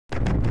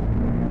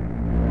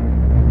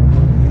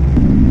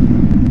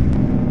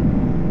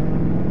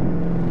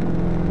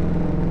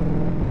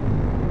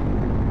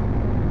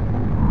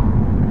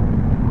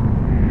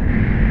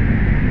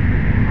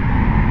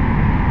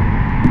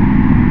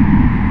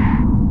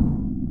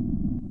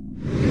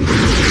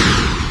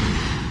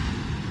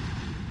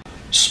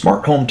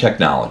Smart home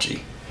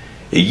technology.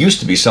 It used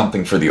to be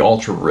something for the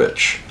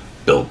ultra-rich.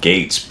 Bill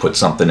Gates put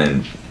something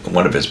in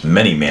one of his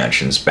many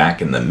mansions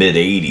back in the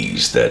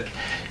mid-'80s that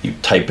you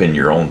type in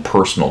your own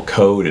personal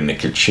code and it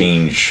could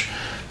change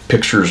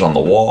pictures on the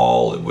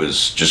wall. It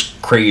was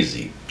just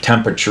crazy.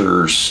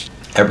 Temperatures,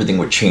 everything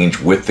would change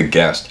with the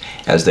guest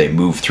as they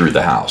move through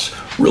the house.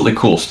 Really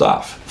cool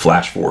stuff.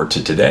 Flash forward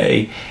to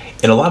today,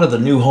 and a lot of the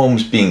new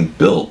homes being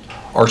built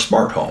are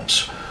smart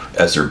homes.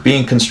 As they're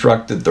being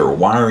constructed, they're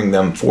wiring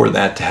them for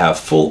that to have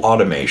full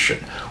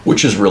automation,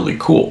 which is really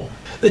cool.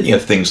 Then you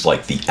have things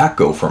like the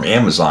Echo from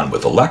Amazon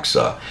with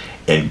Alexa,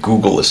 and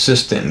Google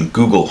Assistant and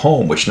Google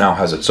Home, which now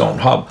has its own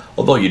hub.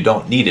 Although you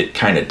don't need it,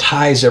 kind of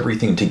ties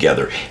everything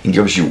together and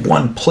gives you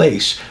one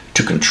place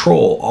to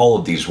control all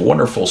of these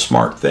wonderful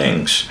smart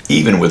things,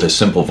 even with a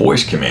simple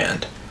voice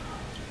command.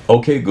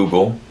 Okay,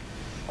 Google,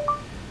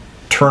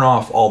 turn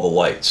off all the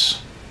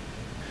lights.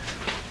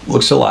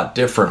 Looks a lot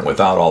different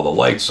without all the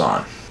lights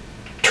on.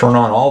 Turn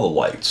on all the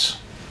lights.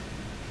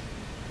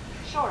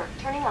 Sure,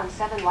 turning on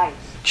 7 lights.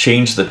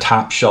 Change the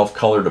top shelf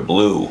color to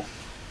blue.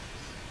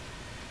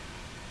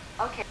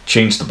 Okay.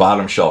 Change the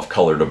bottom shelf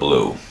color to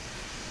blue.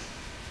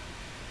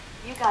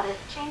 You got it.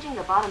 Changing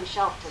the bottom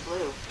shelf to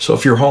blue. So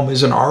if your home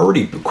isn't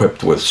already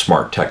equipped with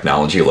smart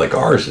technology like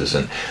ours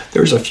isn't,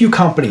 there's a few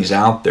companies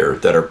out there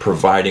that are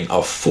providing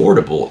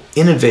affordable,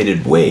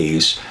 innovative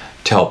ways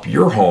to help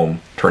your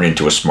home turn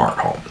into a smart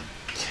home.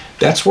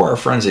 That's where our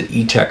friends at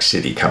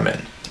Etekcity come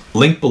in.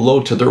 Link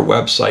below to their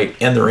website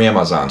and their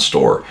Amazon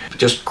store.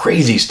 Just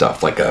crazy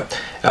stuff like a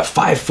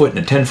 5-foot and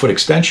a 10-foot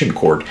extension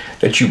cord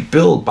that you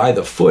build by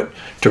the foot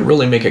to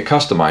really make it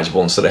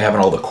customizable instead of having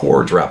all the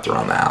cords wrapped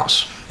around the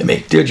house. They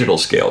make digital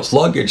scales,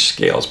 luggage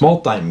scales,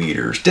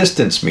 multimeters,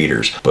 distance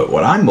meters. But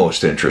what I'm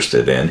most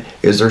interested in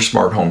is their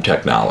smart home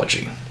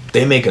technology.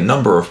 They make a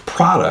number of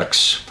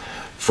products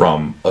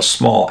from a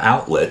small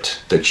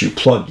outlet that you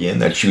plug in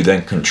that you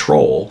then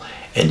control,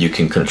 and you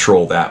can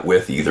control that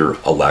with either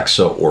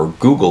Alexa or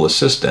Google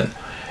Assistant.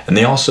 And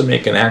they also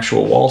make an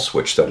actual wall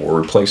switch that will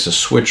replace a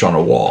switch on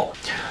a wall.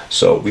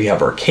 So we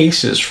have our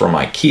cases from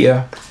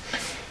IKEA,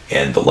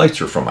 and the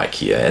lights are from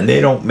IKEA, and they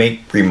don't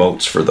make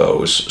remotes for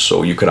those,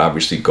 so you could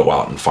obviously go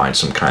out and find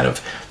some kind of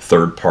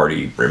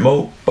third-party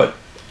remote, but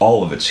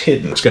all of it's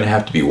hidden. It's going to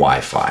have to be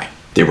Wi-Fi.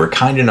 They were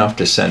kind enough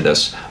to send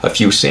us a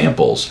few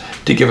samples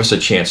to give us a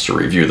chance to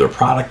review their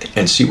product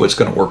and see what's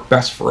going to work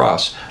best for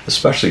us,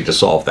 especially to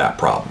solve that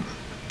problem.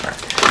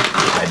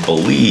 I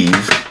believe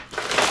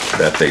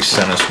that they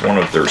sent us one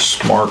of their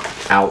smart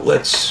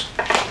outlets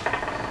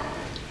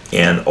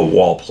and a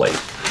wall plate.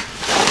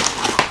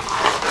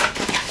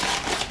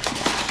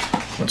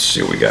 Let's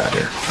see what we got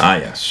here. Ah,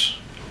 yes.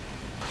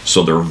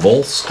 So their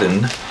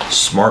Volston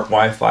smart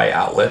Wi-Fi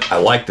outlet. I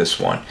like this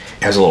one.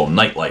 It has a little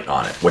nightlight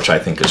on it, which I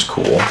think is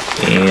cool.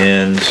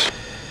 And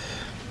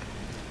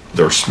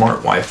their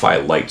smart Wi-Fi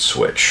light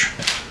switch.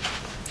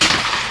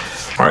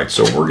 All right,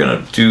 so we're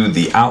gonna do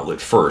the outlet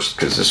first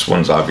because this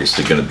one's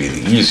obviously gonna be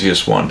the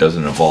easiest one.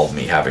 Doesn't involve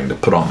me having to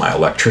put on my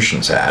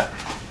electrician's hat.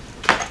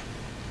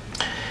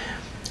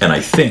 And I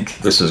think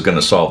this is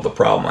gonna solve the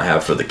problem I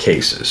have for the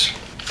cases.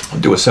 I'll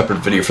do a separate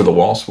video for the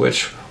wall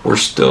switch. We're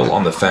still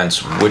on the fence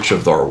which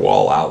of our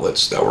wall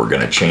outlets that we're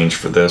gonna change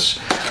for this.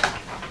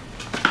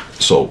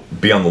 So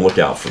be on the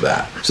lookout for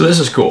that. So this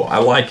is cool, I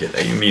like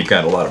it. You've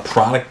got a lot of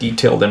product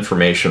detailed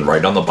information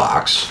right on the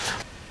box.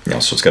 You know,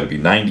 so it's got to be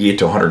 98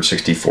 to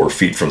 164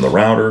 feet from the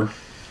router.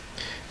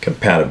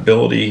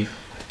 Compatibility,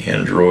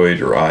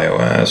 Android or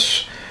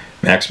iOS.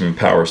 Maximum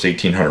power is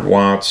 1800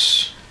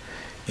 watts.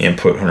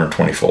 Input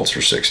 120 volts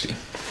or 60.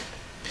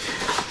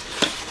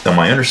 Now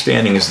my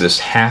understanding is this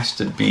has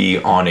to be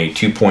on a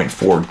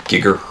 2.4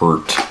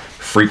 gigahertz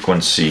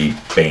frequency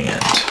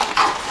band.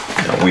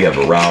 Now we have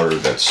a router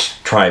that's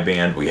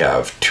tri-band. We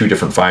have 2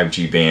 different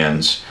 5G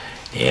bands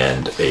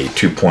and a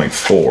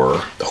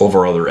 2.4. All of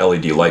our other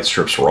LED light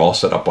strips were all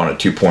set up on a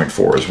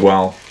 2.4 as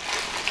well.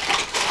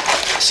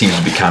 Seems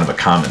to be kind of a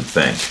common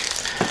thing.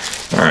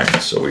 All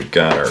right, so we've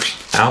got our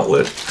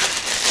outlet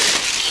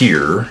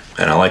here,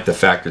 and I like the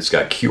fact that it's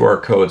got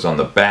QR codes on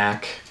the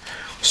back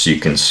so you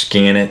can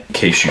scan it in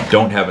case you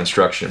don't have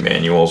instruction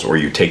manuals or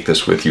you take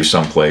this with you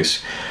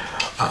someplace.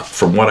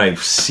 From what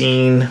I've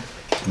seen,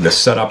 the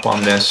setup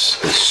on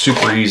this is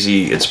super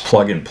easy. It's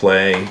plug and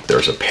play.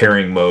 There's a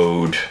pairing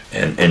mode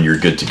and you're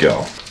good to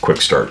go.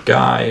 Quick start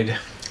guide.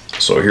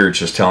 So here it's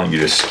just telling you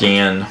to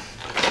scan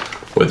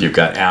whether you've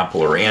got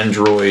Apple or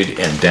Android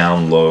and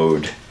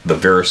download the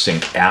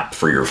VeriSync app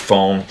for your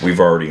phone.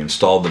 We've already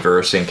installed the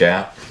VeriSync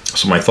app.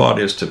 So my thought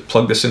is to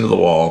plug this into the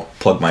wall,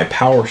 plug my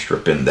power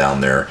strip in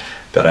down there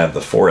that I have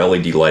the 4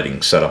 LED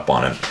lighting set up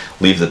on it,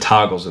 leave the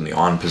toggles in the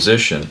on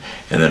position,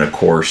 and then of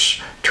course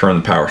turn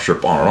the power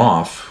strip on and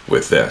off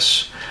with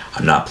this.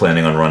 I'm not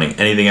planning on running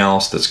anything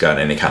else that's got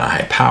any kind of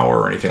high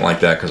power or anything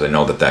like that because I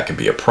know that that could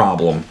be a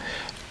problem.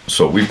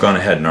 So we've gone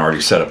ahead and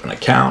already set up an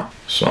account.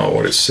 So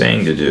what it's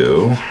saying to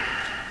do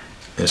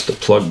is to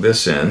plug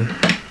this in,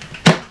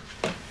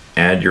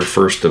 add your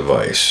first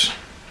device.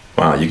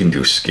 Wow, you can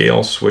do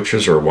scale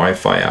switches or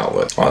Wi-Fi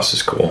outlets. Oh, this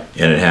is cool.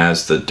 And it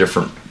has the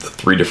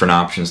 3 different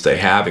options they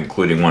have,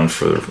 including one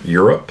for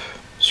Europe.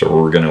 So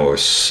we're going to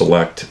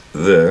select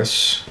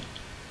this.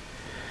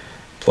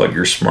 Plug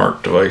your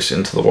smart device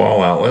into the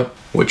wall outlet,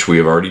 which we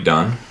have already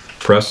done.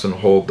 Press and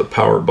hold the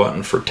power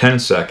button for 10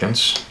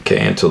 seconds.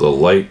 Okay, until the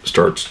light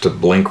starts to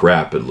blink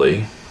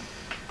rapidly.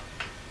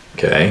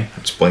 Okay,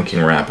 it's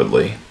blinking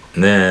rapidly.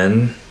 And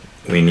then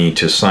we need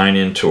to sign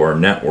into our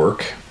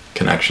network.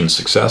 Connection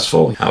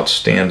successful.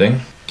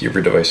 Outstanding. Give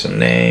your device a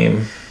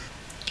name.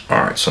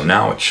 Alright, so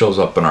now it shows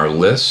up in our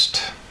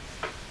list.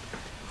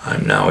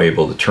 I'm now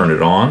able to turn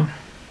it on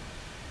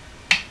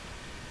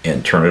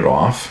and turn it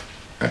off.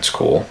 That's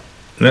cool.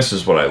 And this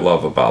is what I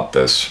love about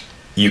this.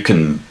 You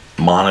can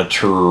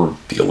monitor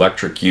the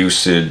electric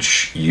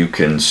usage. You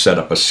can set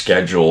up a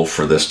schedule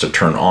for this to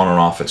turn on and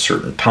off at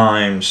certain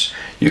times.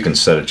 You can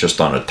set it just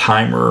on a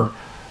timer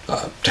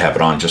to have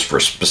it on just for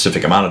a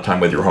specific amount of time,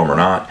 whether you're home or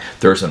not.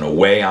 There's an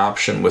away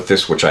option with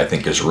this, which I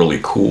think is really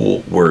cool,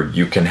 where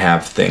you can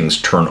have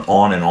things turn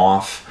on and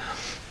off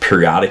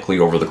periodically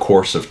over the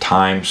course of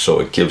time, so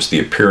it gives the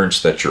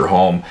appearance that you're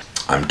home.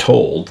 I'm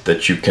told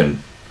that you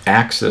can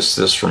access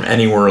this from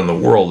anywhere in the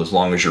world as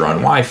long as you're on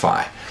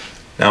Wi-Fi.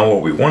 Now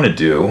what we want to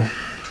do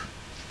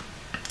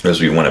is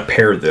we want to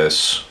pair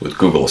this with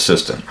Google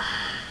Assistant.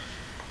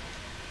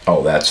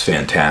 Oh, that's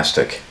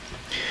fantastic.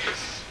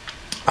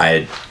 I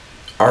had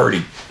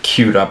already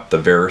queued up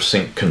the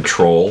VeriSync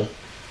control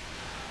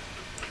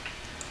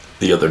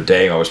the other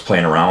day. I was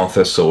playing around with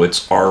this, so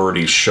it's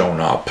already shown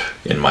up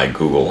in my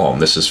Google Home.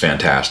 This is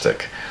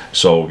fantastic.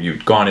 So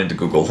you've gone into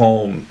Google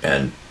Home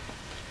and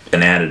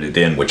added it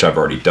in, which I've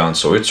already done,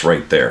 so it's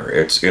right there.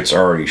 It's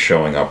already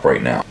showing up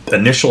right now.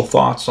 Initial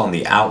thoughts on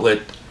the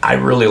outlet, I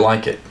really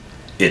like it.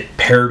 It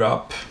paired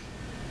up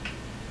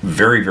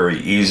very,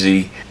 very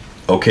easy.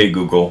 Okay,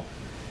 Google,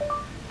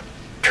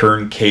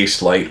 turn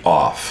case light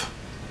off.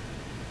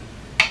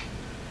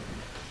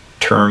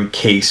 Turn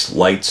case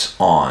lights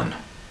on.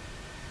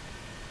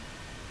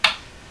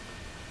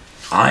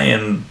 I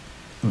am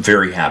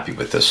very happy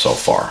with this so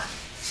far.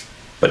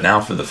 But now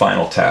for the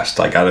final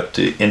test. I got it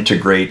to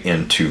integrate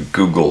into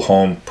Google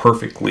Home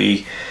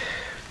perfectly.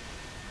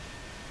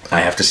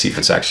 I have to see if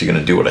it's actually going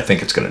to do what I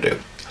think it's going to do.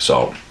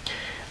 So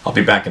I'll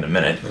be back in a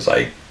minute as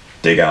I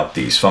dig out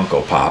these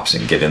Funko Pops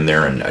and get in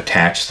there and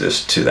attach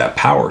this to that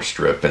power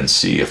strip and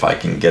see if I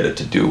can get it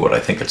to do what I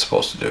think it's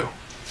supposed to do.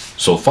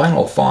 So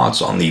final thoughts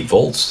on the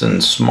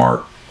Volston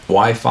Smart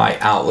Wi-Fi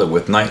outlet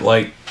with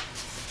nightlight.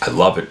 I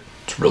love it.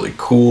 It's really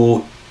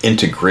cool.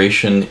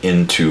 Integration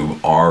into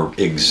our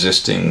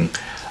existing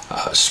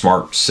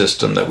smart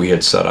system that we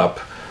had set up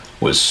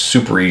was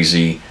super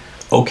easy.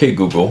 Okay,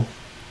 Google,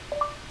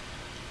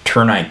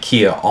 turn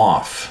IKEA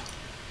off.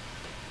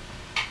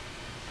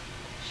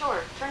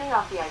 Sure, turning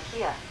off the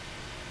IKEA.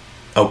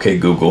 Okay,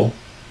 Google,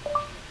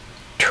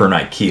 turn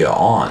IKEA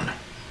on.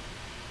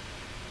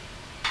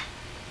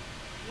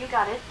 You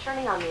got it,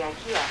 turning on the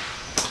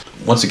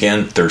IKEA. Once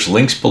again, there's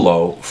links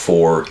below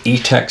for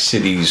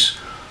Etekcity's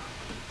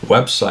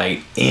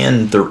website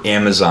and their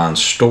Amazon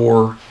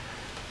store.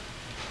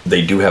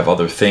 They do have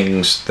other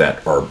things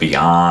that are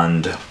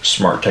beyond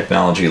smart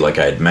technology, like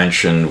I had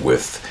mentioned,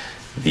 with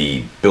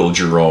the build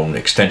your own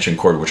extension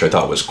cord, which I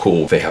thought was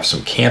cool. They have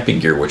some camping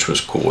gear, which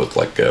was cool, with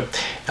like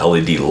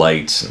LED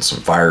lights and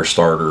some fire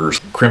starters,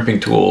 crimping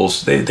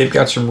tools. They've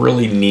got some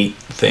really neat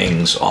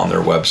things on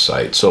their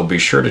website, so be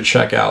sure to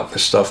check out the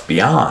stuff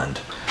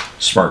beyond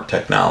smart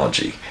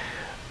technology.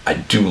 I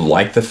do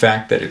like the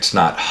fact that it's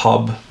not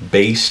hub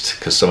based,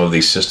 because some of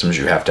these systems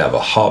you have to have a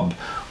hub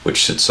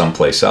which sits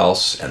someplace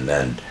else, and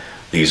then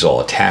these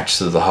all attach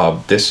to the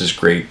hub. This is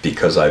great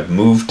because I've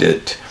moved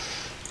it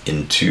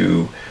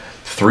into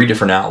 3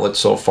 different outlets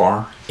so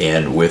far,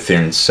 and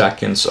within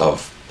seconds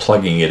of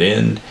plugging it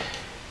in,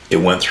 it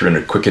went through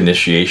a quick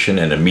initiation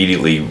and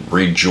immediately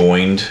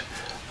rejoined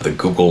the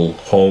Google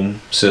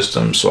Home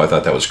system, so I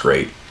thought that was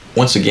great.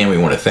 Once again, we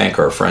want to thank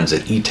our friends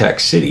at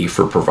Etekcity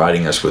for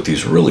providing us with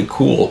these really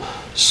cool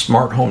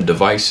smart home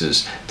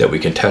devices that we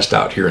can test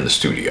out here in the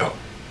studio.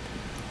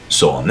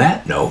 So on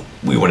that note,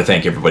 we want to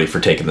thank everybody for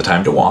taking the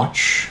time to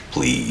watch.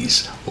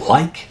 Please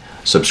like,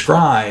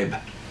 subscribe,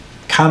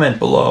 comment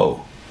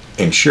below,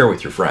 and share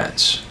with your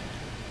friends.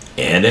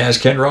 And as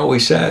Kendra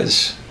always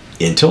says,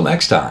 until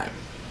next time,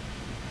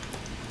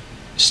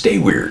 stay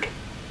weird.